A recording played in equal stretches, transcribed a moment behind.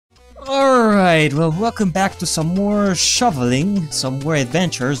Alright, well, welcome back to some more shoveling, some more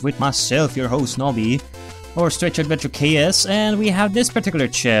adventures with myself, your host Noby, or Stretch AdventureKS, and we have this particular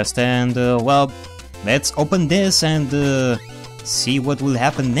chest, and, well, let's open this and, see what will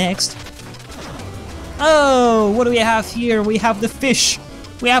happen next. Oh, what do we have here? We have the fish!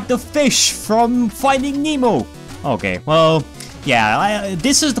 We have the fish from Finding Nemo! Okay, well, yeah,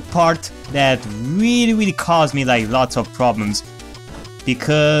 this is the part that really caused me, like, lots of problems.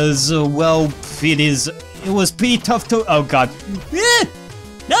 Because, well, it was pretty tough to— oh god.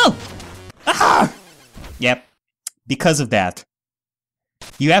 No! Ah! Yep, because of that.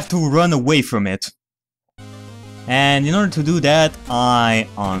 You have to run away from it. And in order to do that, I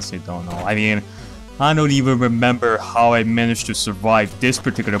honestly don't know. I mean, I don't even remember how I managed to survive this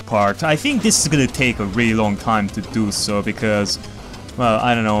particular part. I think this is gonna take a really long time to do so because, well,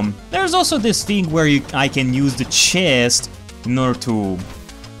 I don't know. There's also this thing where I can use the chest in order to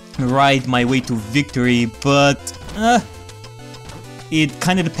ride my way to victory, but it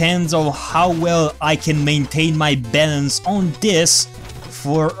kind of depends on how well I can maintain my balance on this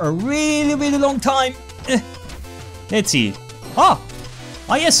for a really long time. Let's see. Oh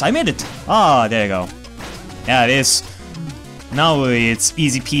yes, I made it. Ah, there you go. Yeah, it is. Now it's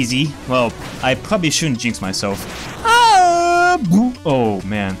easy peasy. Well, I probably shouldn't jinx myself. Oh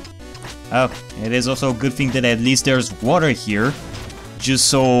man. Oh, it is also a good thing that at least there's water here, just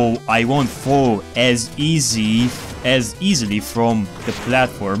so I won't fall as easily from the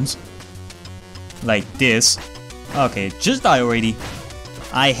platforms like this. Okay, just die already.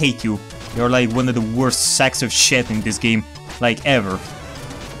 I hate you. You're like one of the worst sacks of shit in this game, like ever.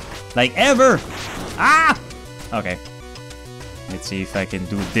 Like ever! Ah! Okay. Let's see if I can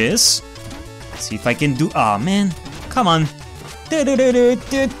do this. Let's see if I can do— ah, man. Come on. Oh,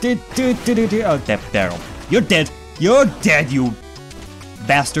 Daryl. You're dead. You're dead, you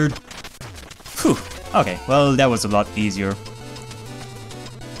bastard. Whew. Okay, well, that was a lot easier.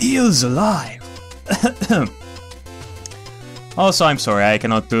 Eel's alive. Also, I'm sorry, I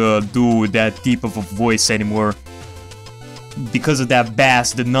cannot do that deep of a voice anymore. Because of that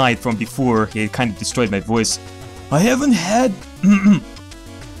bass the night from before, it kind of destroyed my voice. I haven't had—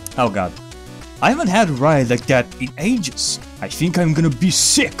 oh god. I haven't had a ride like that in ages. I think I'm gonna be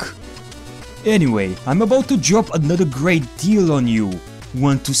sick. Anyway, I'm about to drop another great deal on you.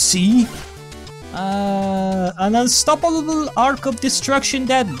 Want to see? An unstoppable arc of destruction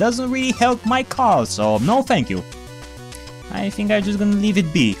that doesn't really help my cause, so no thank you. I think I'm just gonna leave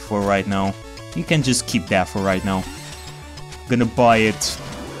it be for right now. You can just keep that for right now. Gonna buy it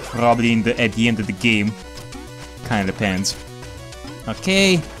probably at the end of the game. Kinda depends.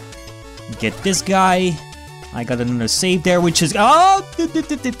 Okay. Get this guy. I got another save there, which is— oh!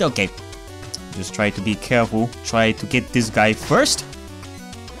 Okay. Just try to be careful. Try to get this guy first.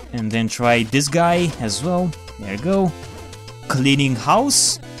 And then try this guy as well. There you go. Cleaning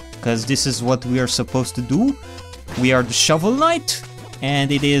house. Because this is what we are supposed to do. We are the Shovel Knight.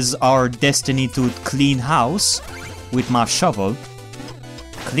 And it is our destiny to clean house with my shovel.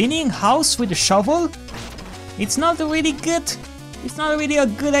 Cleaning house with a shovel? It's not really good. It's not really a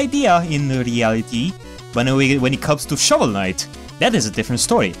good idea in reality. But when it comes to Shovel Knight, that is a different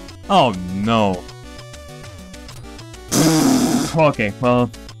story. Oh no. Okay,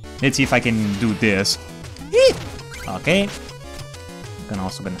 well, let's see if I can do this. Okay. I'm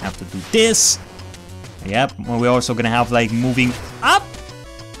also gonna have to do this. Yep, we're also gonna have like moving up.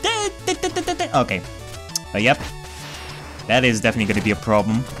 Okay. Yep. That is definitely gonna be a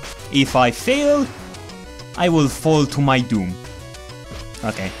problem. If I fail, I will fall to my doom.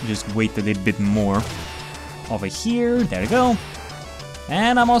 Okay, just wait a little bit more. Over here, there we go.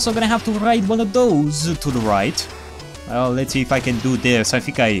 And I'm also gonna have to ride one of those to the right. Well, let's see if I can do this. I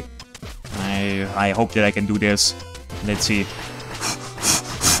think I hope that I can do this. Let's see.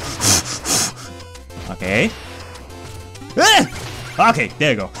 Okay. Okay,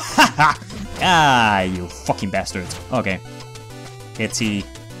 there you go. Ah, you fucking bastards. Okay. Let's see.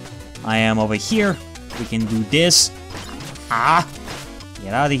 I am over here. We can do this. Ah!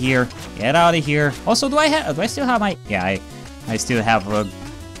 Get out of here. Get out of here. Also, do I still have my— yeah, I still have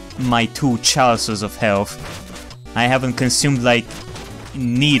my 2 chalices of health. I haven't consumed like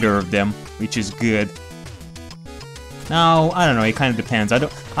neither of them, which is good. Now, I don't know, it kind of depends. I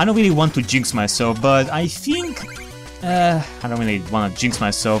don't really want to jinx myself, but I think I don't really want to jinx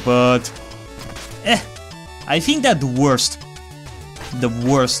myself, but I think that the worst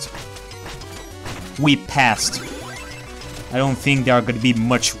we passed. I don't think there are going to be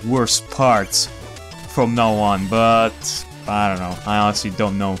much worse parts from now on, but I don't know. I honestly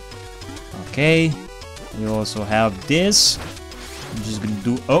don't know. Okay, we also have this. I'm just gonna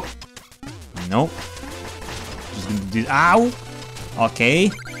do— oh, Nope. Just gonna do. Ow!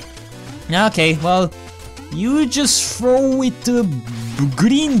 Okay. Okay, well, you just throw with the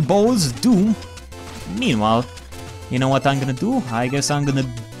green balls, do. Meanwhile, you know what I'm gonna do? I guess I'm gonna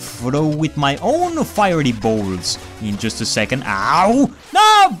throw with my own fiery balls in just a second. Ow!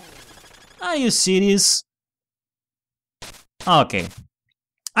 No! Are you serious? Okay.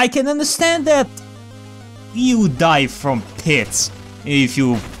 I can understand that you die from pits if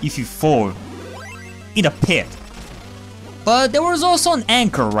you fall in a pit. But there was also an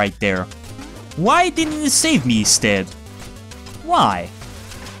anchor right there. Why didn't it save me instead? Why?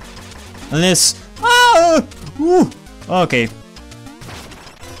 Unless... Ah! Ooh, okay.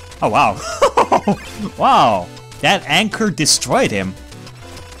 Oh, wow. Wow. That anchor destroyed him.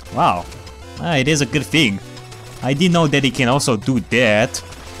 Wow. It is a good thing. I didn't know that he can also do that.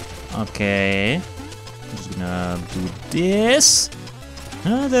 Okay. I'm just gonna do this.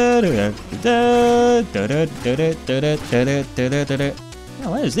 Oh,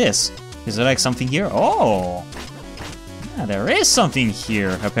 what is this? Is there like something here? Oh! Yeah, there is something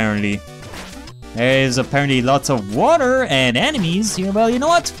here, apparently. There is apparently lots of water and enemies here. Well, you know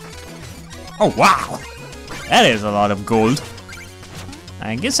what? Oh, wow! That is a lot of gold.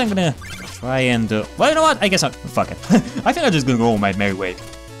 I guess I'm gonna try and... well, you know what? I guess I'll... fuck it. I think I'm just gonna go my merry way.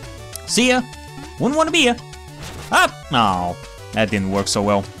 See ya! Wouldn't wanna be ya! Ah! No, that didn't work so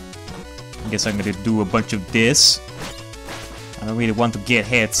well. I guess I'm gonna do a bunch of this. I don't really want to get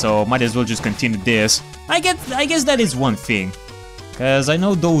hit, so might as well just continue this. I guess that is one thing. Because I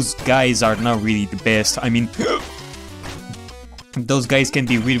know those guys are not really the best. I mean... those guys can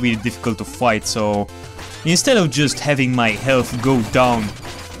be really, really difficult to fight, so... instead of just having my health go down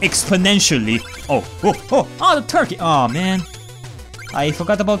exponentially... Oh, the turkey! Oh, man. I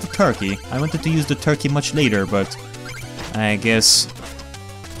forgot about the turkey. I wanted to use the turkey much later, but... I guess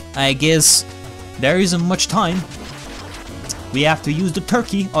there isn't much time. We have to use the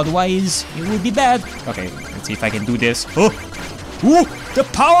turkey, otherwise it will be bad. Okay, let's see if I can do this. Oh! Ooh! The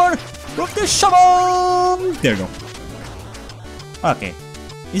power of the shovel! There you go. Okay.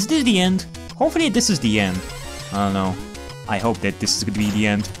 Is this the end? Hopefully this is the end. I don't know. I hope that this is gonna be the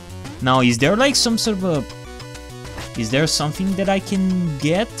end. Now, is there like some sort of a... is there something that I can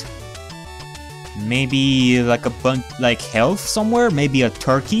get? Maybe like a bunch, like health somewhere? Maybe a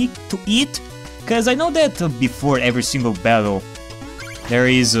turkey to eat? Because I know that before every single battle, there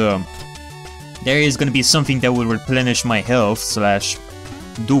is gonna be something that will replenish my health slash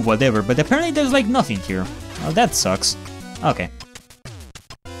do whatever. But apparently there's like nothing here. Oh, that sucks. Okay.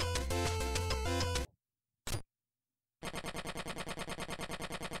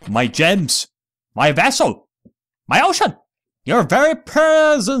 My gems, my vessel, my ocean, your very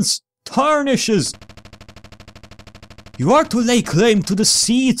presence tarnishes. You are to lay claim to the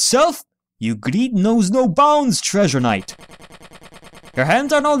sea itself? You greed knows no bounds, treasure knight. Your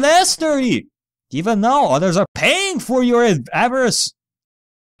hands are no less dirty. Even now, others are paying for your avarice.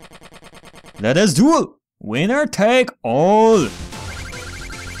 Let us duel. Winner take all.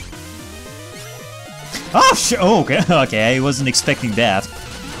 Oh, shit. Oh, okay. Okay, I wasn't expecting that.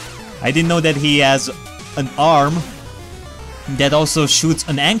 I didn't know that he has an arm that also shoots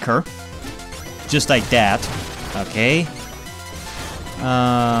an anchor. Just like that. Okay.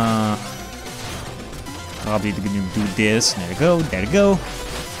 Probably gonna do this. There we go. There we go.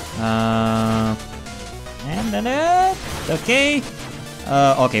 And then okay.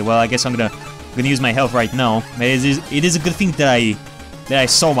 Okay. Well, I guess I'm gonna use my health right now. But it is a good thing that I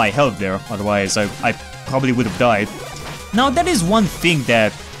saw my health there. Otherwise, I probably would have died. Now that is one thing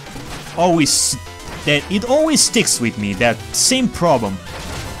that always sticks with me. That same problem.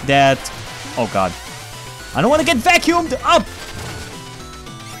 That, oh god, I don't want to get vacuumed up.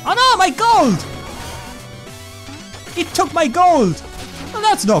 Oh no, my gold! It took my gold! Well,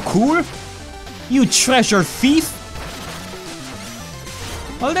 that's not cool! You treasure thief!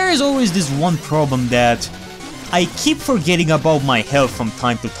 Well, there is always this one problem that I keep forgetting about my health from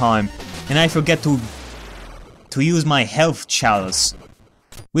time to time, and I forget to use my health chalice,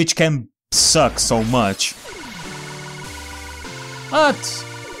 which can suck so much. But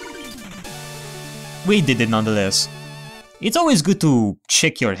we did it nonetheless. It's always good to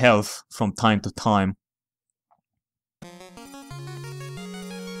check your health from time to time.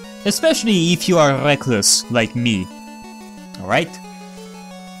 Especially if you are reckless like me. Alright?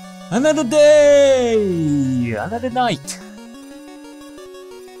 Another day! Another night!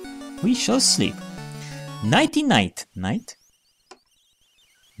 We shall sleep. Nighty night. Night?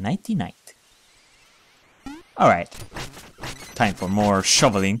 Nighty night. Alright. Time for more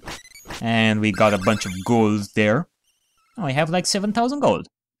shoveling. And we got a bunch of gold there. Oh, I have like 7,000 gold.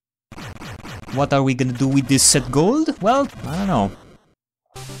 what are we gonna do with this set gold? Well, I don't know.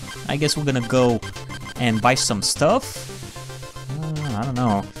 I guess we're gonna go and buy some stuff. I don't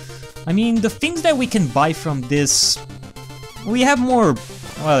know. I mean, the things that we can buy from this... We have more...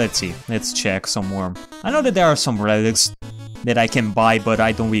 Well, let's see. Let's check some more. I know that there are some relics that I can buy, but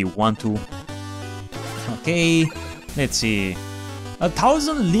I don't really want to. Okay, let's see.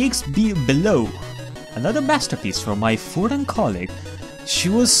 1,000 leagues below. Another masterpiece from my foreign colleague. She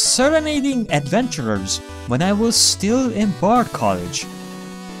was serenading adventurers when I was still in Bard College.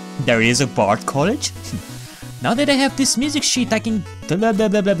 There is a Bard College? Now that I have this music sheet, I can... Blah blah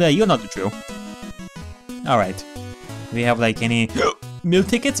blah blah blah, you know the drill. Alright. Do we have like any meal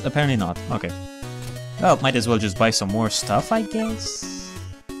tickets? Apparently not. Okay. Well, might as well just buy some more stuff, I guess.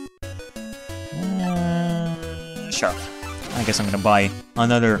 Sure. I guess I'm gonna buy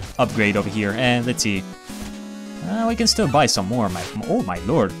another upgrade over here. And let's see. We can still buy some more. Oh my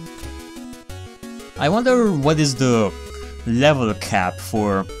lord. I wonder what is the level cap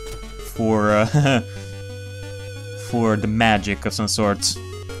for the magic of some sorts.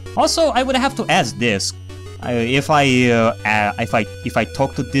 Also, I would have to ask this: if I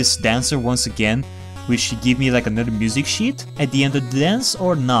talk to this dancer once again, will she give me like another music sheet at the end of the dance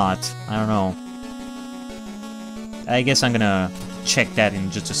or not? I don't know. I guess I'm gonna check that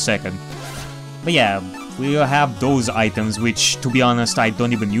in just a second. But yeah, we'll have those items, which, to be honest, I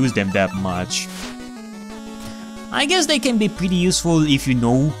don't even use them that much. I guess they can be pretty useful if you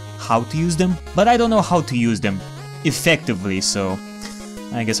know how to use them, but I don't know how to use them effectively, so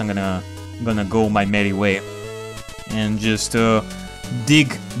I guess I'm gonna go my merry way and just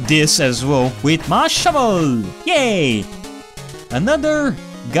dig this as well with my shovel. Yay! Another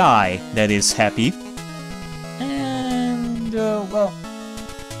guy that is happy. And well,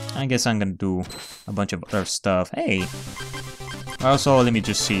 I guess I'm gonna do a bunch of other stuff. Hey, also let me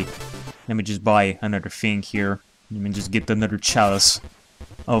just see. Let me just buy another thing here. Let me just get another chalice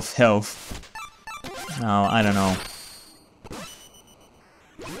of health. Now, I don't know.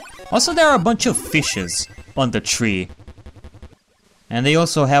 Also, there are a bunch of fishes on the tree. And they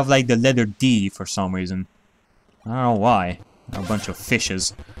also have like the letter D for some reason. I don't know why. There are a bunch of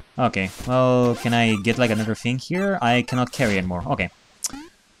fishes. Okay, well, can I get like another thing here? I cannot carry anymore. Okay.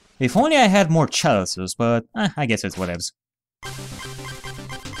 If only I had more chalices, but I guess it's whatevs.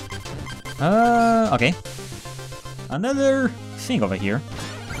 Okay. Another thing over here.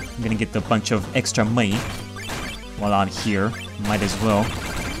 I'm gonna get a bunch of extra money while I'm here. Might as well.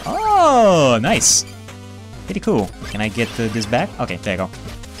 Oh, nice. Pretty cool. Can I get this back? Okay, there you go.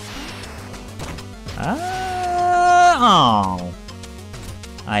 Oh.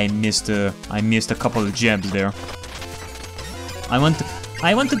 I missed a couple of gems there. I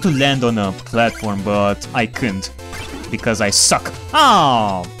wanted to land on a platform, but I couldn't because I suck.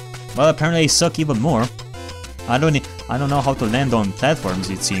 Oh. Well, apparently I suck even more. I don't know how to land on platforms,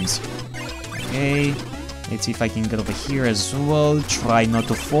 it seems. Okay, let's see if I can get over here as well. Try not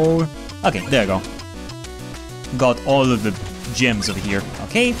to fall. Okay, there you go. Got all of the gems over here.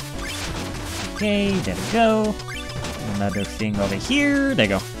 Okay. Okay, there we go. Another thing over here. There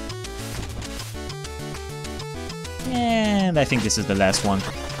you go. And I think this is the last one.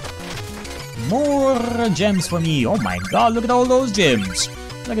 More gems for me. Oh my god, look at all those gems.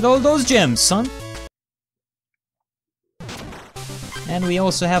 Look at all those gems, son. And we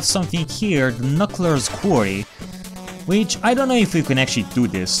also have something here, the Knuckler's Quarry, which I don't know if we can actually do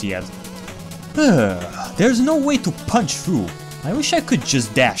this yet. There's no way to punch through. I wish I could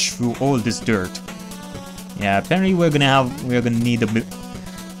just dash through all this dirt. Yeah, apparently we're gonna need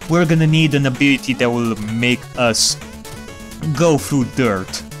an ability that will make us go through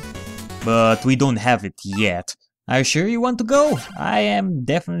dirt. But we don't have it yet. Are you sure you want to go? I am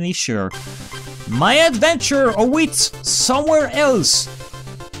definitely sure. My adventure awaits somewhere else.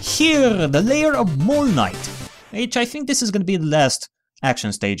 Here, the lair of Mole Knight. Which I think this is gonna be the last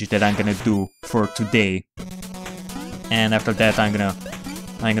action stage that I'm gonna do for today. And after that, I'm gonna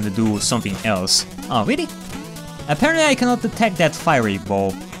do something else. Oh, really? Apparently, I cannot attack that fiery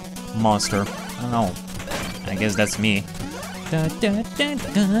ball monster. I don't know. I guess that's me.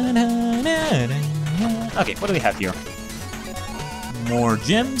 Okay, what do we have here? More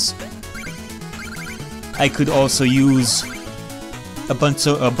gems. I could also use a bunch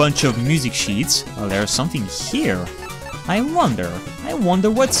of music sheets. Oh, there's something here. I wonder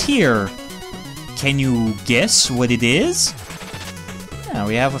what's here. Can you guess what it is? Yeah,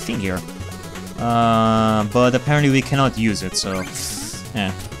 we have a thing here. But apparently we cannot use it, so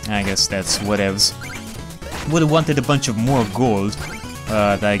yeah, I guess that's whatevs. Would have wanted a bunch of more gold,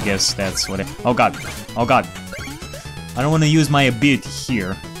 but I guess that's what oh god, I don't want to use my ability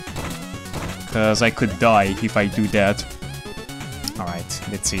here. Because I could die if I do that. Alright,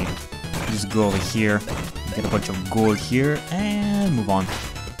 let's see. Just go over here, get a bunch of gold here, and move on.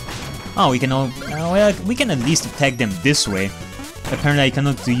 Oh, we can well, we can at least attack them this way. Apparently I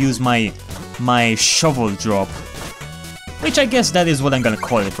cannot use my shovel drop. Which I guess that is what I'm gonna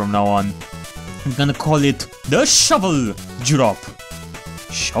call it from now on. I'm gonna call it the shovel drop.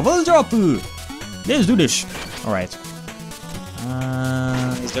 Shovel drop! Let's do this. Alright.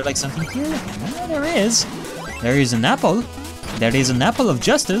 Is there like something here? There is. There is an apple. There is an apple of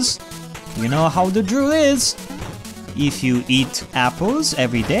justice. You know how the drill is. If you eat apples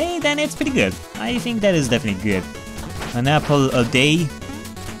every day, then it's pretty good. I think that is definitely good. An apple a day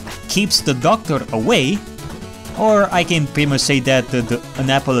keeps the doctor away. Or I can pretty much say that an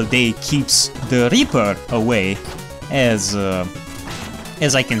apple a day keeps the Reaper away. As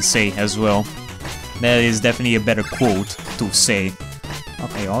I can say as well. That is definitely a better quote to say.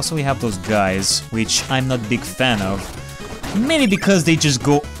 Okay, also we have those guys, which I'm not a big fan of. Mainly because they just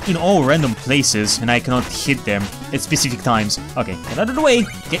go in all random places and I cannot hit them at specific times. Okay, get out of the way.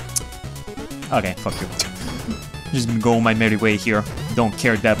 Okay, fuck you. Just gonna go my merry way here. Don't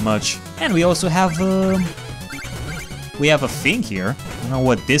care that much. And we also have a thing here. I don't know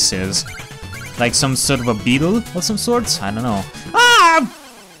what this is. Like some sort of a beetle of some sorts? I don't know. Ah!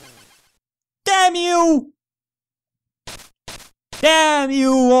 Damn you! Damn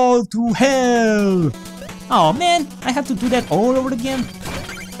you all to hell! Oh man, I have to do that all over again.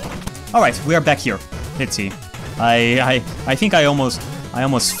 Alright, we are back here. Let's see. I think I almost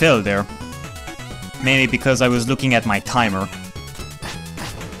fell there. Mainly because I was looking at my timer.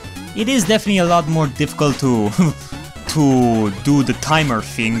 It is definitely a lot more difficult to to do the timer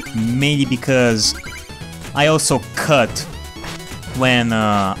thing, mainly because I also cut when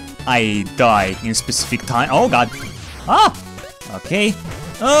I die in specific time. Oh god. Ah! Okay.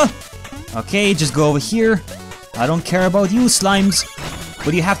 Okay, just go over here. I don't care about you, slimes.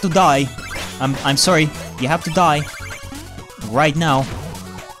 But you have to die. I'm sorry. You have to die. Right now.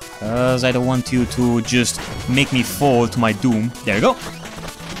 Because I don't want you to just make me fall to my doom. There you go.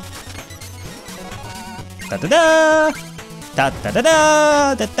 Da-da-da!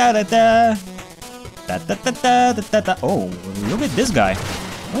 Da-da-da-da! Da-da-da-da! Da-da-da-da! Oh, look at this guy.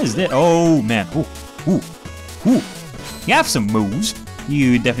 What is this? Oh, man. Ooh. You have some moves.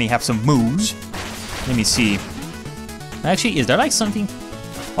 You definitely have some moves. Let me see. Actually, is there like something?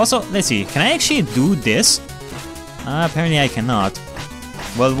 Also, let's see. Can I actually do this? Apparently I cannot.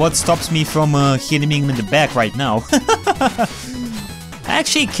 Well, what stops me from hitting him in the back right now?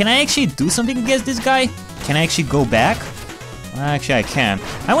 Actually, can I actually do something against this guy? Can I actually go back? Actually, I can.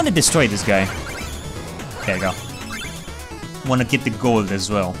 I want to destroy this guy. There you go. Want to get the gold as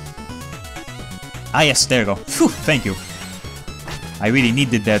well. Ah, yes, there you go. Phew, thank you. I really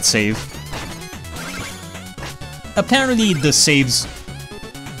needed that save. Apparently the saves...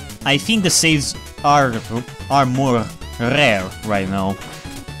 I think the saves are more rare right now.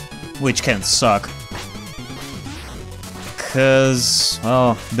 Which can suck. Cause,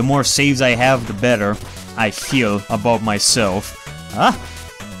 well, the more saves I have, the better I feel about myself. Ah!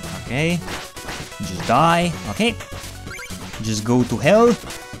 Okay. Just die. Okay. Just go to hell.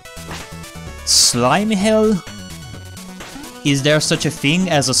 Slime hell? Is there such a thing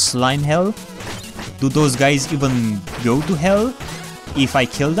as a slime hell? Do those guys even go to hell if I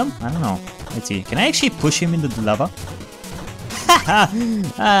kill them? I don't know. Let's see. Can I actually push him into the lava?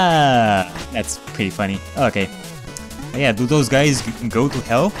 Ah, that's pretty funny. Okay. Yeah, do those guys go to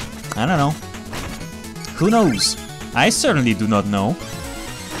hell? I don't know. Who knows? I certainly do not know.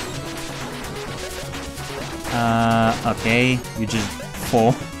 Okay. You just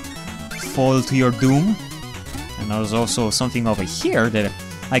fall to your doom. And there's also something over here that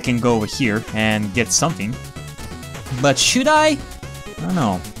I can go over here and get something. But should I? I don't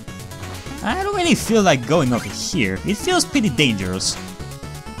know. I don't really feel like going over here. It feels pretty dangerous.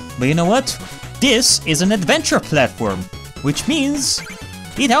 But you know what? This is an adventure platform, which means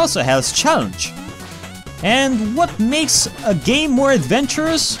it also has challenge. And what makes a game more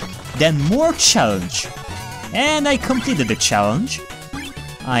adventurous than more challenge? And I completed the challenge.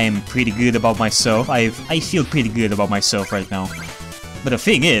 I am pretty good about myself. I feel pretty good about myself right now. But the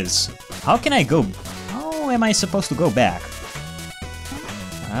thing is, how can I go? How am I supposed to go back?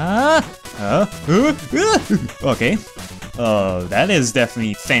 Okay. That is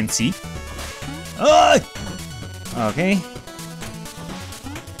definitely fancy. Okay.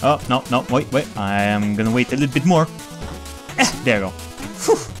 Oh, no, wait. I am gonna wait a little bit more. There you go.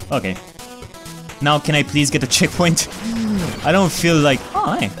 Whew. Okay. Now can I please get a checkpoint? I don't feel like...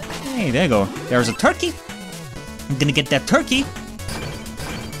 Oh, hey, there you go. There's a turkey. I'm gonna get that turkey.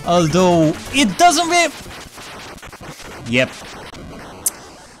 Although, it doesn't really...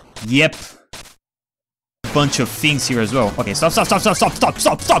 Yep. Bunch of things here as well. Okay, stop!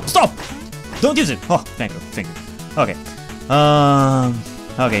 Don't use it! Oh, thank you. Okay.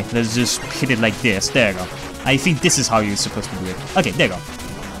 Okay, let's just hit it like this. There you go. I think this is how you're supposed to do it. Okay, there you go.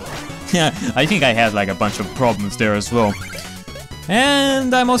 Yeah, I think I had like a bunch of problems there as well.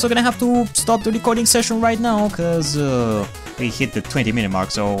 And I'm also gonna have to stop the recording session right now, because we hit the 20-minute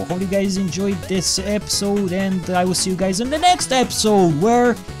mark. So hope you guys enjoyed this episode, and I will see you guys in the next episode,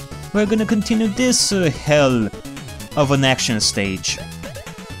 where we're gonna continue this hell of an action stage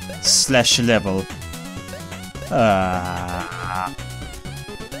 / level.